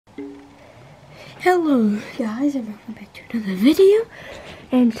Hello guys, and welcome back to another video.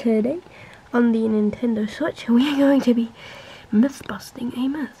 And today on the Nintendo Switch we are going to be myth busting a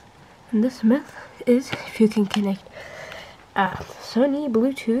myth. And this myth is if you can connect a Sony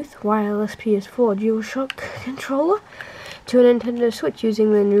Bluetooth wireless ps4 DualShock controller to a Nintendo Switch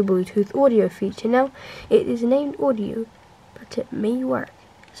using the new Bluetooth audio feature. Now it is named audio, but it may work.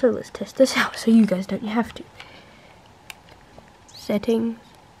 So let's test this out so you guys don't have to. Settings.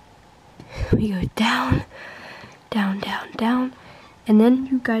 We go down, down, down, down, and then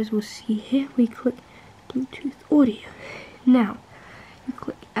you guys will see here we click Bluetooth audio. Now you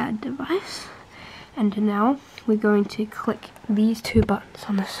click add device, and now we're going to click these two buttons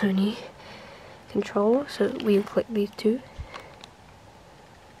on the Sony controller. So we click these two,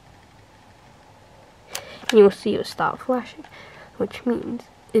 and you will see it will start flashing, which means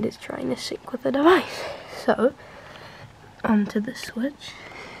it is trying to sync with the device. So onto the Switch.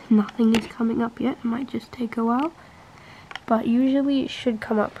 Nothing is coming up yet, it might just take a while, but usually it should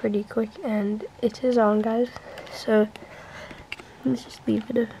come up pretty quick, and it is on, guys. So let's just leave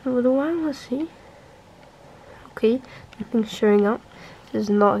it a little while. Let's see. Okay, nothing's showing up. This is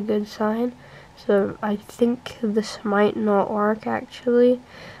not a good sign, so I think this might not work actually.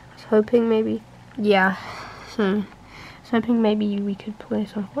 I was hoping maybe, yeah, so I was hoping maybe we could play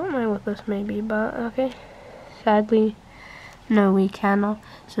some Fortnite with this maybe, but okay, sadly no, we cannot.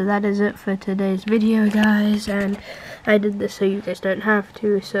 So that is it for today's video, guys, and I did this so you guys don't have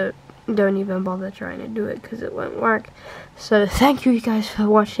to, so don't even bother trying to do it because it won't work. So thank you guys for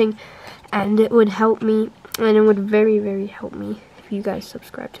watching, and it would help me, and it would very, very help me if you guys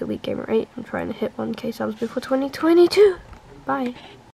subscribe to Elite Gamer 8. I'm trying to hit 1K subs before 2022. Bye.